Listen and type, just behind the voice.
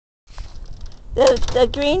The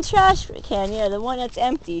green trash can, yeah, the one that's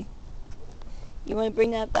empty. You want to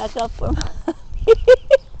bring that back up for me?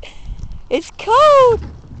 It's cold.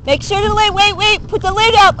 Make sure the lid, wait, put the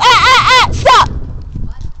lid up. Stop.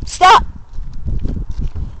 Stop.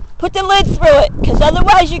 Put the lid through it, because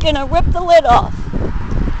otherwise you're going to rip the lid off.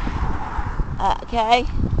 Okay?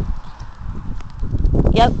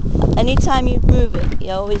 Yep. Anytime you move it,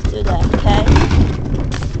 you always do that, okay?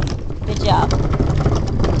 Good job.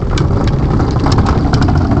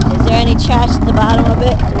 Is there any trash at the bottom of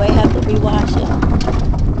it? Do I have to rewash it?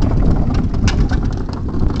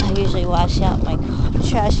 I usually wash out my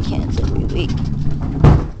trash cans every week.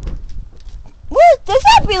 Where does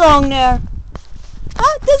that belong there?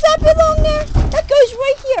 Huh? Does that belong there? That goes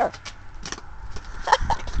right here.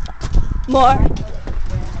 More.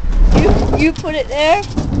 You put it there.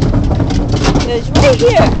 It goes right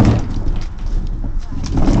here.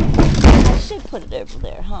 I should put it over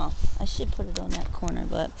there, huh? I should put it on that corner,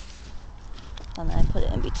 but I put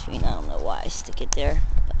it in between. I don't know why I stick it there,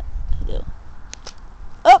 but I do.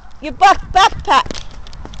 Oh, your backpack.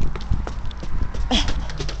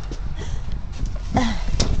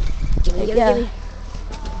 Give me.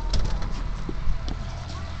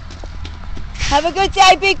 Have a good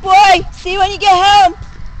day, big boy. See you when you get home.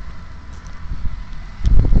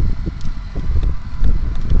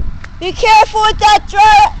 Be careful with that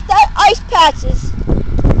ice patches.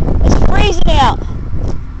 It's freezing out.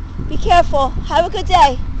 Be careful. Have a good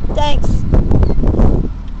day. Thanks.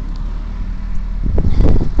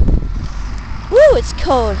 Woo, it's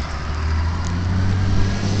cold.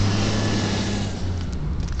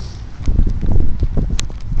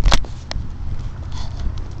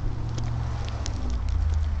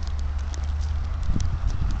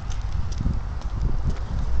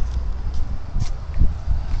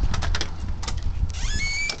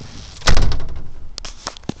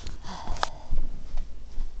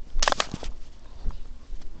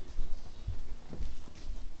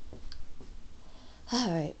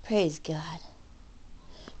 Alright, praise God.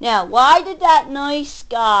 Now, why did that nice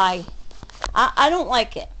guy, I don't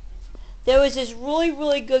like it. There was this really,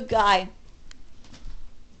 really good guy.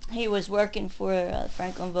 He was working for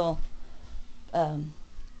Franklinville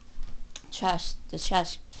trash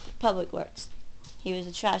public works. He was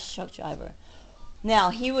a trash truck driver. Now,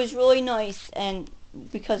 he was really nice, and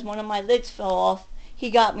because one of my lids fell off, he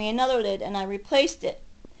got me another lid, and I replaced it.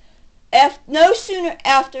 No sooner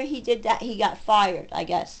after he did that, he got fired, I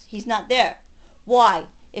guess. He's not there. Why?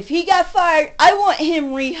 If he got fired, I want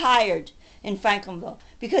him rehired in Franklinville,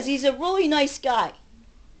 because he's a really nice guy.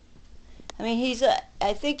 I mean,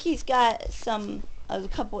 I think he's got a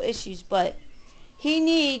couple issues, but he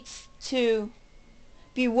needs to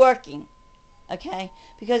be working, okay?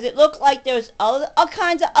 Because it looked like there was all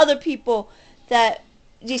kinds of other people that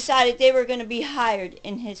decided they were going to be hired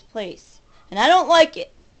in his place. And I don't like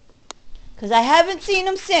it. Because I haven't seen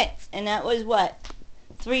him since. And that was, what,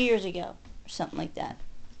 3 years ago or something like that.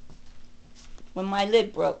 When my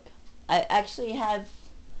lid broke. I actually have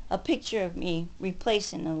a picture of me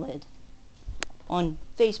replacing the lid on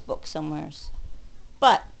Facebook somewheres.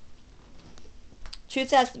 But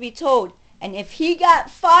truth has to be told. And if he got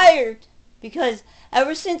fired, because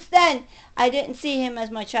ever since then, I didn't see him as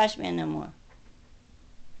my trash man no more.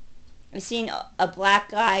 I've seen a black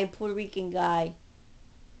guy, Puerto Rican guy,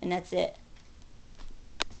 and that's it.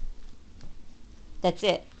 That's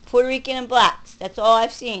it. Puerto Rican and blacks. That's all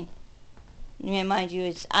I've seen. And mind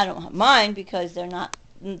you, I don't mind because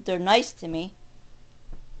they're nice to me,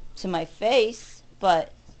 to my face,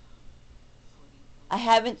 but I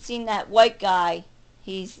haven't seen that white guy.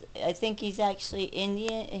 I think he's actually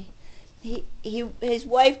Indian. His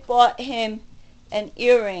wife bought him an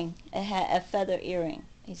earring, a feather earring.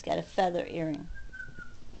 He's got a feather earring,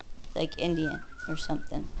 like Indian or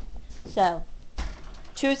something. So,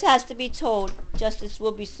 truth has to be told, justice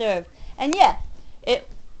will be served. And yeah,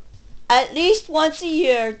 at least once a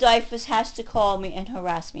year, DYFS has to call me and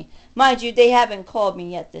harass me. Mind you, they haven't called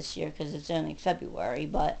me yet this year because it's only February,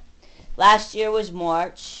 but last year was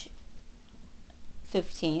March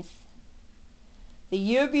 15th. The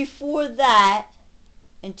year before that,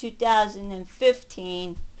 in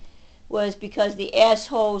 2015, was because the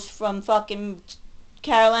assholes from fucking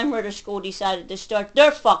Caroline Ritter School decided to start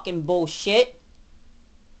their fucking bullshit.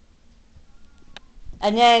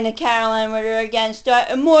 And then the Caroline Ritter again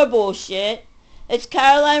started more bullshit. It's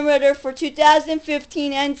Caroline Ritter for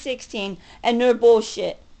 2015 and 16, and their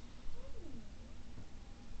bullshit.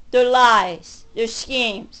 Their lies. Their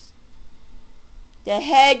schemes. The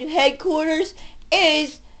headquarters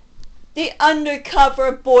is the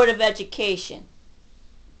undercover Board of Education.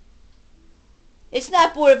 It's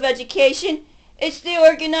not Board of Education. It's the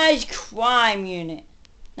organized crime unit.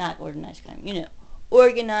 Not organized crime unit.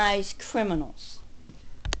 Organized criminals.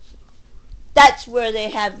 That's where they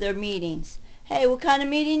have their meetings. Hey, what kind of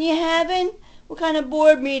meeting you having? What kind of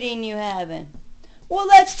board meeting you having? Well,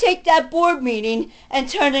 let's take that board meeting and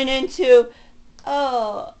turn it into,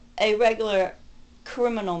 a regular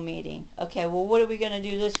criminal meeting. Okay, well, what are we going to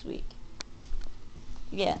do this week?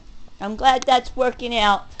 Yeah, I'm glad that's working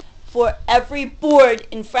out for every board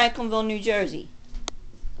in Franklinville, New Jersey.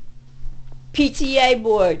 PTA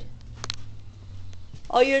board.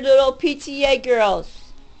 All your little PTA girls.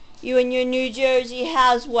 You and your New Jersey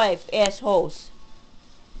housewife assholes.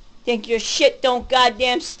 Think your shit don't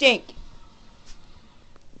goddamn stink.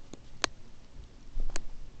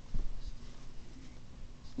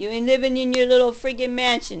 You ain't living in your little friggin'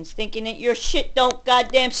 mansions thinking that your shit don't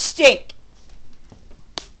goddamn stink.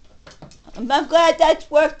 I'm glad that's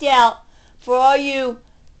worked out for all you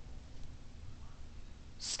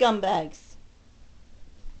scumbags.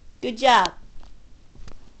 Good job.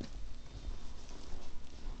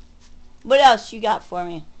 What else you got for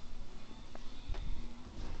me?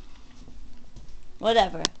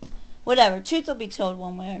 Whatever. Whatever. Truth will be told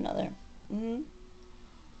one way or another.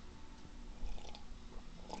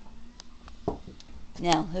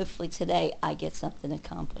 Now, hopefully today I get something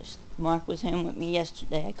accomplished. Mark was home with me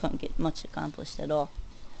yesterday. I couldn't get much accomplished at all.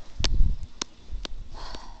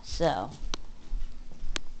 So,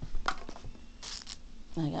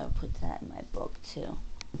 I gotta put that in my book too.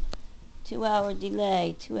 2 hour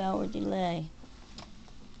delay, 2 hour delay.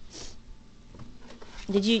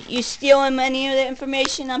 Did you steal any of the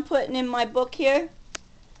information I'm putting in my book here?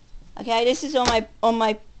 Okay, this is on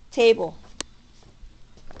my table.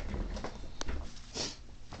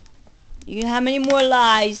 How many more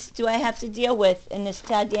lies do I have to deal with in this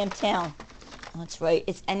goddamn town? That's right,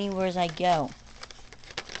 it's anywhere as I go.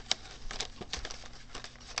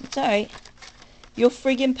 It's alright. You'll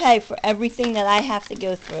friggin' pay for everything that I have to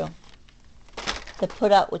go through to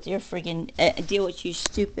put up with your friggin' deal with your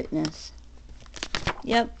stupidness.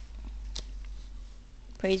 Yep.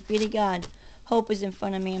 Praise be to God. Hope is in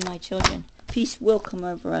front of me and my children. Peace will come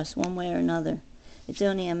over us one way or another. It's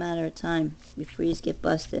only a matter of time before you get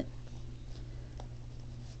busted.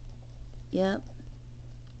 Yep.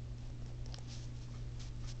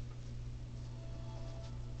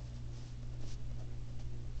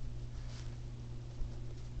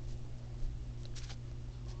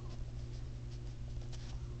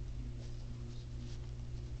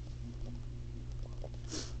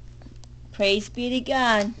 Praise be to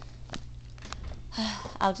God.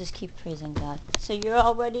 I'll just keep praising God. So you're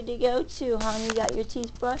all ready to go too, huh? You got your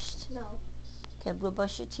teeth brushed? No. Okay, we'll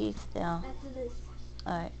brush your teeth now. After this.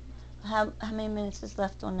 Alright. How many minutes is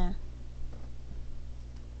left on there?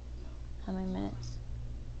 How many minutes?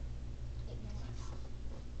 8 minutes.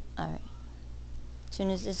 Alright. As soon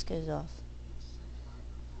as this goes off.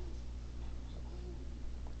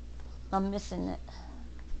 I'm missing it.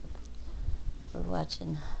 We're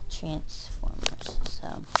watching Transformers,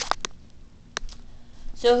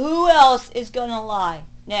 so who else is gonna lie?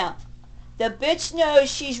 Now, the bitch knows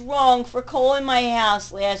she's wrong for calling my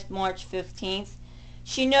house last March 15th.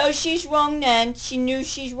 She knows she's wrong then. She knew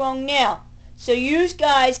she's wrong now. So you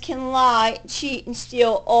guys can lie, cheat, and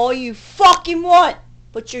steal all you fucking want,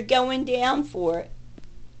 but you're going down for it.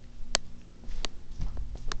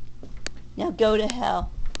 Now go to hell.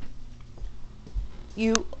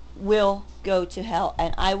 You will go to hell,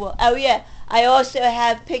 and I will. Oh yeah, I also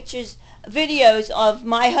have pictures, videos of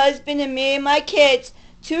my husband and me and my kids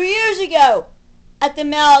 2 years ago at the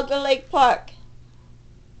Malaga Lake Park.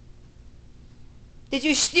 Did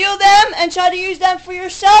you steal them and try to use them for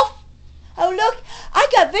yourself? Oh look, I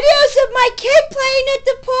got videos of my kid playing at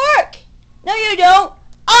the park. No you don't.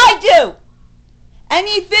 I do.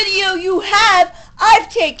 Any video you have, I've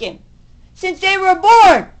taken since they were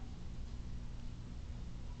born.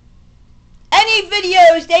 Any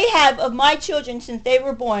videos they have of my children since they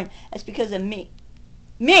were born, that's because of me.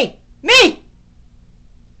 Me! Me!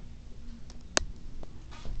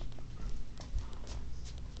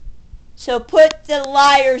 So put the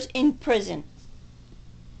liars in prison.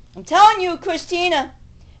 I'm telling you, Christina,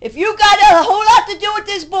 if you got a whole lot to do with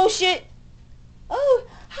this bullshit, oh,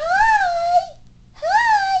 hi!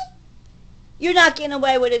 Hi! You're not getting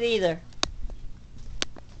away with it either.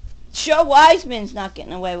 Sure, Wiseman's not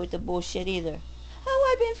getting away with the bullshit either.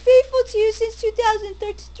 Oh, I've been faithful to you since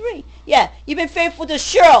 2033. Yeah, you've been faithful to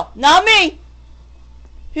Cheryl, not me.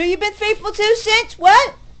 Who you been faithful to since?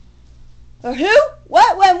 What? Or who?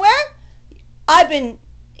 What? When? Where? I've been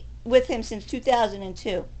with him since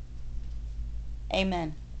 2002.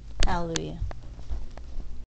 Amen. Hallelujah.